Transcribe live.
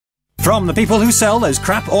From the people who sell those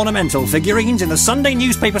crap ornamental figurines in the Sunday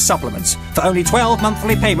newspaper supplements. For only 12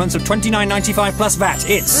 monthly payments of $29.95 plus VAT,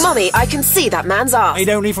 it's... Mummy, I can see that man's arse. Made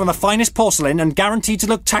only from the finest porcelain and guaranteed to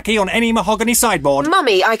look tacky on any mahogany sideboard.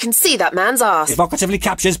 Mummy, I can see that man's arse. Evocatively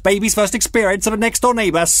captures baby's first experience of a next-door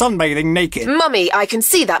neighbour sunbathing naked. Mummy, I can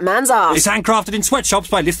see that man's arse. It's handcrafted in sweatshops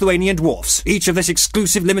by Lithuanian dwarfs. Each of this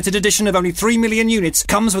exclusive limited edition of only 3 million units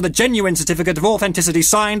comes with a genuine certificate of authenticity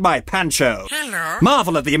signed by Pancho. Hello.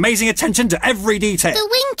 Marvel at the amazing attention to every detail. The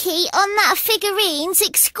winky on that figurine's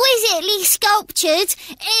exquisitely sculptured.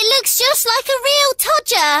 It looks just like a real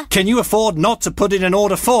todger. Can you afford not to put in an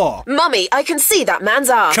order for? Mummy, I can see that man's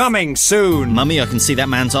arse. Coming soon. Mummy, I can see that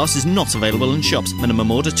man's arse is not available in shops. Minimum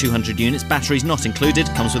order 200 units, batteries not included.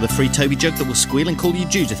 Comes with a free Toby jug that will squeal and call you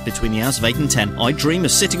Judith between the hours of 8 and 10. I dream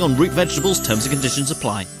of sitting on root vegetables. Terms and conditions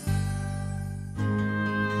apply.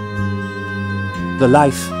 The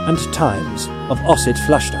Life and Times of Ossett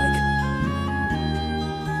Flushdyke.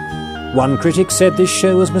 One critic said this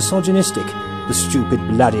show was misogynistic. The stupid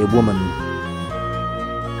bloody woman.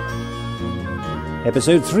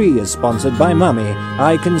 Episode 3 is sponsored by Mummy.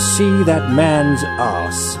 I can see that man's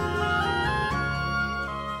arse.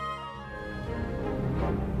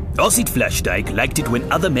 Ossett Flushdyke liked it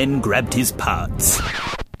when other men grabbed his parts.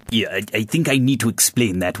 Yeah, I think I need to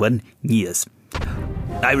explain that one. Yes.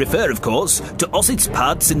 I refer, of course, to Ossett's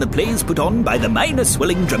parts in the plays put on by the Minor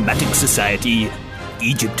Swelling Dramatic Society.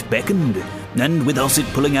 Egypt beckoned, and with Ossett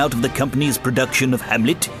pulling out of the company's production of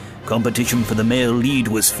Hamlet, competition for the male lead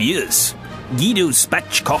was fierce. Guido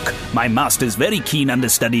Spatchcock, my master's very keen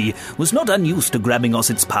understudy, was not unused to grabbing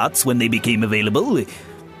Ossett's parts when they became available,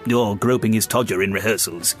 or groping his todger in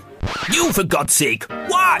rehearsals. You, for God's sake!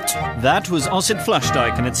 What? That was Ossett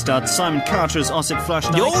Flushdyke, and it starred Simon Carter as Ossett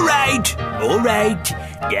Flushdyke. All right.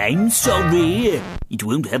 I'm sorry. It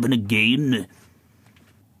won't happen again.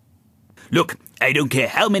 Look, I don't care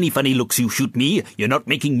how many funny looks you shoot me, you're not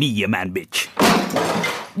making me a man bitch.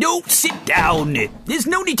 No, sit down. There's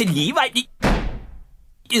no need to leave.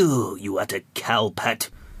 Oh, you utter cowpat.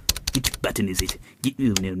 Which button is it?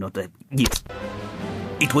 Oh, no, not that. Yes.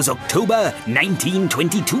 It was October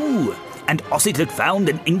 1922, and Ossett had found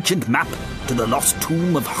an ancient map to the lost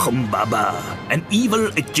tomb of Humbaba, an evil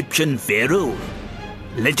Egyptian pharaoh.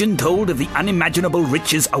 Legend told of the unimaginable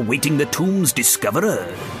riches awaiting the tomb's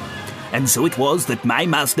discoverer. And so it was that my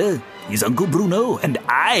master, his uncle Bruno, and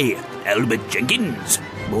I, Albert Jenkins,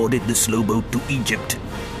 boarded the slow boat to Egypt.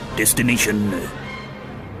 Destination,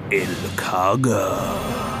 El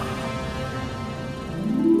Kaga.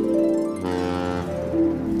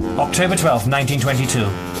 October 12th, 1922.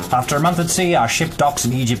 After a month at sea, our ship docks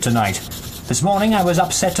in Egypt tonight. This morning I was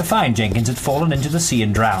upset to find Jenkins had fallen into the sea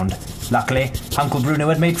and drowned. Luckily, Uncle Bruno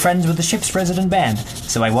had made friends with the ship's resident band,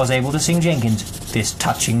 so I was able to sing Jenkins this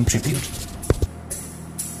touching tribute.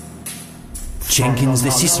 Jenkins,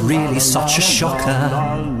 this is really such a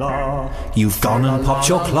shocker. You've gone and popped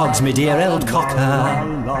your clogs, me dear old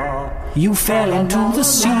cocker. You fell into the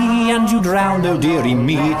sea and you drowned, oh dearie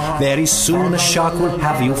me. Very soon a shark will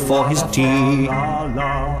have you for his tea.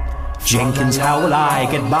 Jenkins, how will I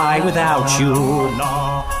get by without you?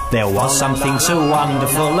 There was something so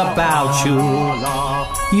wonderful about you.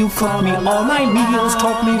 You cooked me all my meals,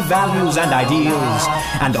 taught me values and ideals,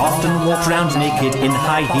 and often walked round naked in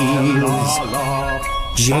high heels.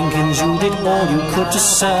 Jenkins, you did all you could to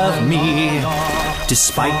serve me,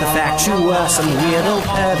 despite the fact you were some weird old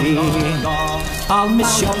pervy. I'll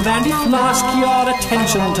miss your brandy flask, your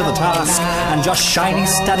attention to the task, and your shiny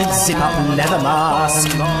studded zip-up leather mask.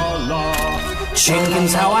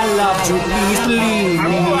 Jenkins, how I loved you, please believe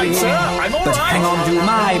me. But hang on, do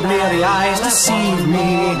my bleary eyes deceive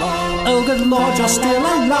me? Oh, good Lord, you're still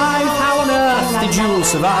alive. How on earth did you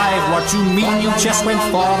survive? What you mean you just went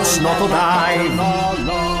for a snorkel dive?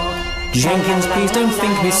 Jenkins, please don't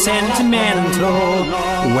think me sentimental.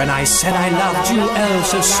 When I said I loved you, oh,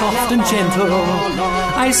 so soft and gentle,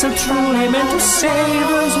 I so truly meant to say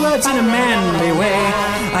those words in a manly way.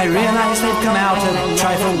 I realized they'd come out a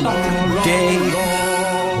trifle gay.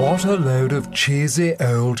 What a load of cheesy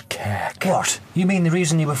old cack. What? You mean the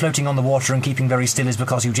reason you were floating on the water and keeping very still is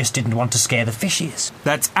because you just didn't want to scare the fishes?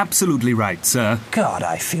 That's absolutely right, sir. God,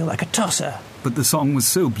 I feel like a tosser. But the song was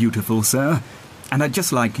so beautiful, sir. And I'd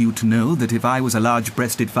just like you to know that if I was a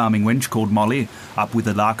large-breasted farming wench called Molly, up with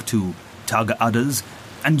a lark to tug udders,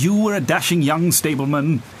 and you were a dashing young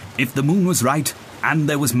stableman, if the moon was right, and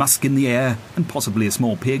there was musk in the air, and possibly a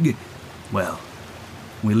small pig, well,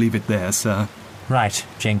 we'll leave it there, sir. Right,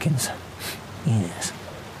 Jenkins. Yes.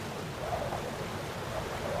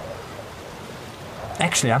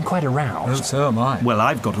 Actually, I'm quite aroused. Oh, so am I. Well,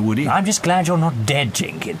 I've got a Woody. I'm just glad you're not dead,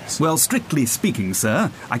 Jenkins. Well, strictly speaking,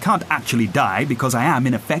 sir, I can't actually die because I am,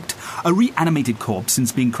 in effect, a reanimated corpse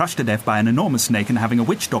since being crushed to death by an enormous snake and having a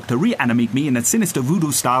witch doctor reanimate me in a sinister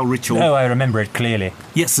voodoo-style ritual. Oh, I remember it clearly.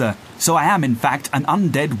 Yes, sir. So I am, in fact, an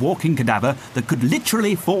undead walking cadaver that could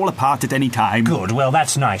literally fall apart at any time. Good. Well,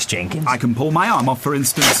 that's nice, Jenkins. I can pull my arm off, for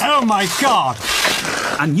instance. Oh, my God!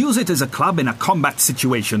 And use it as a club in a combat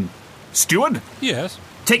situation. Steward? Yes?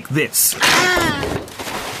 Take this.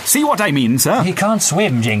 See what I mean, sir? He can't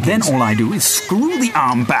swim, Jenkins. Then all I do is screw the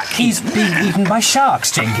arm back. He's being eaten by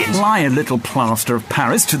sharks, Jenkins. Apply a little plaster of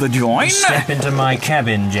Paris to the joint. Step into my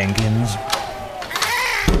cabin, Jenkins.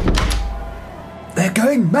 They're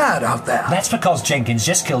going mad out there. That's because Jenkins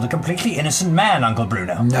just killed a completely innocent man, Uncle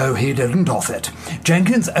Bruno. No, he didn't, Ossett.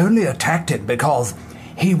 Jenkins only attacked him because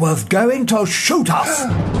he was going to shoot us.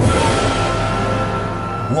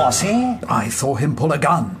 Was he? I saw him pull a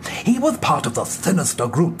gun. He was part of the sinister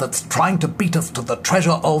group that's trying to beat us to the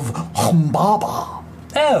treasure of Humbaba.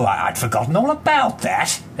 Oh, I'd forgotten all about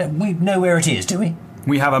that. We know where it is, do we?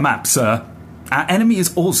 We have a map, sir. Our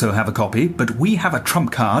enemies also have a copy, but we have a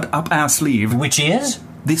trump card up our sleeve. Which is?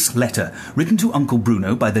 This letter, written to Uncle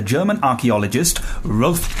Bruno by the German archaeologist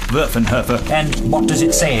Rerlf Verfenherfer. And what does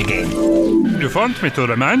it say again? You want me to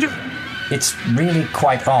remind you? It's really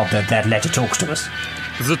quite odd that letter talks to us.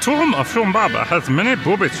 The tomb of Humbaba has many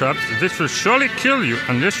booby traps which will surely kill you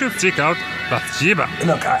unless you seek out Bathsheba.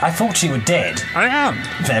 Look, I thought you were dead. I am.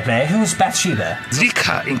 Fair play. Who's Bathsheba?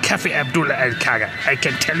 Zika in Café Abdullah al-Kaga. I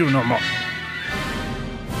can tell you no more.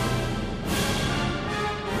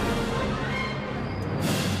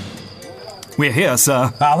 We're here,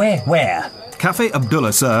 sir. Are we? Where? Café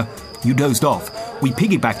Abdullah, sir. You dozed off. We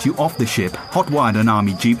piggybacked you off the ship, hot-wired an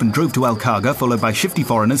army jeep and drove to Al-Kaga, followed by shifty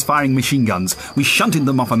foreigners firing machine guns. We shunted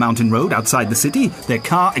them off a mountain road outside the city. Their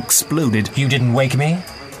car exploded. You didn't wake me?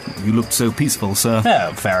 You looked so peaceful, sir.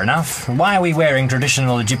 Oh, fair enough. Why are we wearing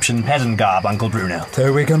traditional Egyptian peasant garb, Uncle Bruno?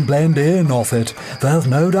 So we can blend in, Ossett. There's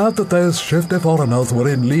no doubt that those shifty foreigners were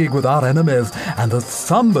in league with our enemies, and that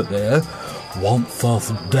somebody wants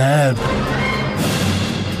us dead.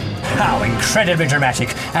 How incredibly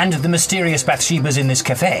dramatic. And the mysterious Bathsheba's in this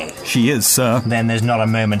cafe. She is, sir. Then there's not a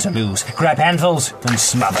moment to lose. Grab handfuls and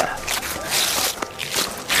smother.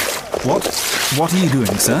 What are you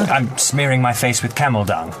doing, sir? I'm smearing my face with camel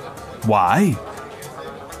dung. Why?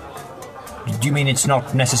 Do you mean it's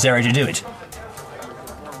not necessary to do it?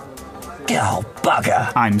 Oh,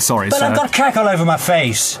 bugger. I'm sorry, but sir. But I've got cack all over my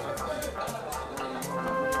face.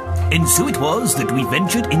 And so it was that we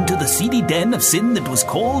ventured into the seedy den of sin that was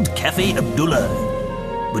called Café Abdullah.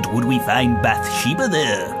 But would we find Bathsheba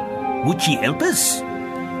there? Would she help us?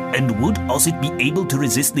 And would Ossett be able to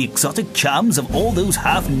resist the exotic charms of all those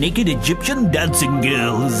half-naked Egyptian dancing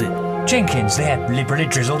girls? Jenkins, they're liberally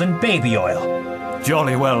drizzled in baby oil.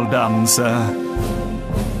 Jolly well done, sir.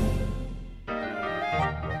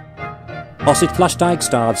 Ossett Flushdyke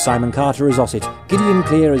starred Simon Carter as Ossett, Gideon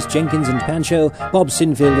Clear as Jenkins and Pancho, Bob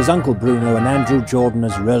Sinfield as Uncle Bruno, and Andrew Jordan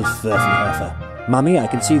as Rerlf Verfenherfer. Mummy, I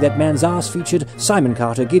Can See That Man's Arse featured Simon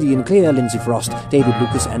Carter, Gideon Clear, Lynsey Frost, David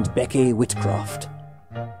Lucas, and Becky Whitcroft.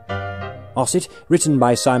 Ossett, written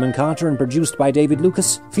by Simon Carter and produced by David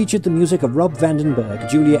Lucas, featured the music of Rob Vandenberg,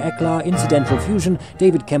 Julia Eklar, Incidental Fusion,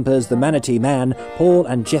 David Kempers, The Manatee Man, Paul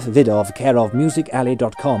and Jeff Vidov, care of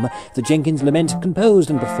musicalley.com, the Jenkins Lament, composed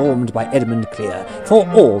and performed by Eadmund Clear. For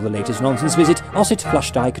all the latest nonsense, visit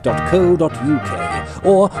ossettflushdyke.co.uk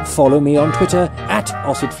or follow me on Twitter at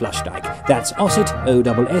Ossett Flushdyke. That's Ossett,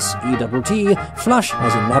 O-S-S-E-T-T, flush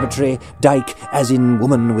as in laboratory, dyke as in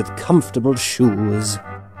woman with comfortable shoes.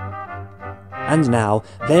 And now,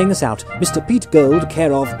 playing us out, Mr. Pete Gold,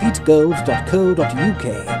 care of petegold.co.uk.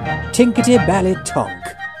 Tinkety bally tonk.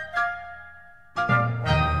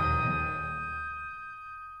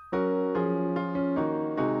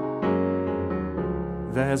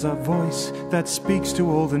 There's a voice that speaks to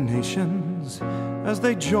all the nations as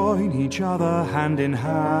they join each other hand in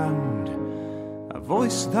hand. A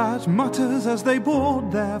voice that mutters as they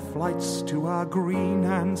board their flights to our green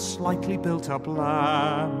and slightly built-up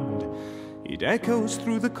land. It echoes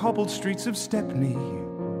through the cobbled streets of Stepney.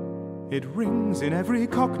 It rings in every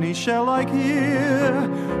cockney shell-like ear.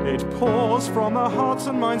 It pours from the hearts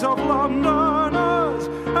and minds of Londoners,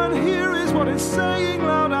 and here is what it's saying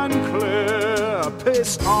loud and clear.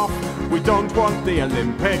 Piss off, we don't want the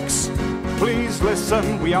Olympics. Please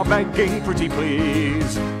listen, we are begging pretty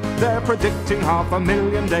please. They're predicting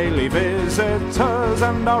 500,000 daily visitors,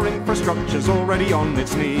 and our infrastructure's already on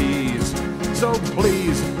its knees. So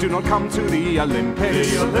please do not come to the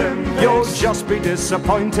Olympics. You'll just be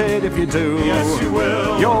disappointed if you do. Yes, you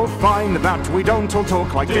will. You'll find that we don't all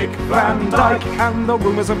talk like Dick Van Dyke, and the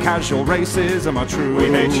rumours of casual racism are true.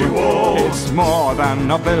 We hate you all. It's more than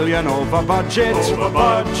 $1 billion over budget.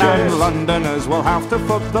 And Londoners will have to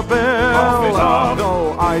foot the bill.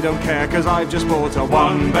 Though I don't care, cause I've just bought a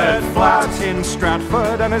one-bed flat in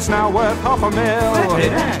Stratford, and it's now worth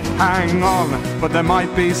 $500,000. Hang on, but there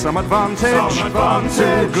might be some advantage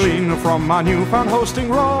to glean from my newfound hosting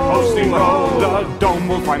role. The dome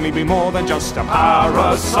will finally be more than just a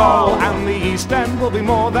parasol, and the East End will be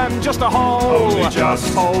more than just a hole. Only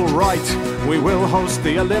just. Alright, we will host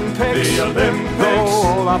the Olympics. Though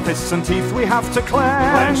all our fists and teeth we have to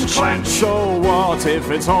clench. So what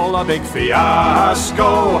if it's all a big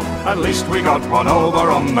fiasco? At least we got one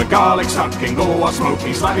over on the garlic sucking Goa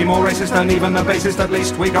smoking, slightly more racist than even the bassist. At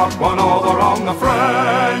least we got one over on the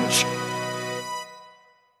French.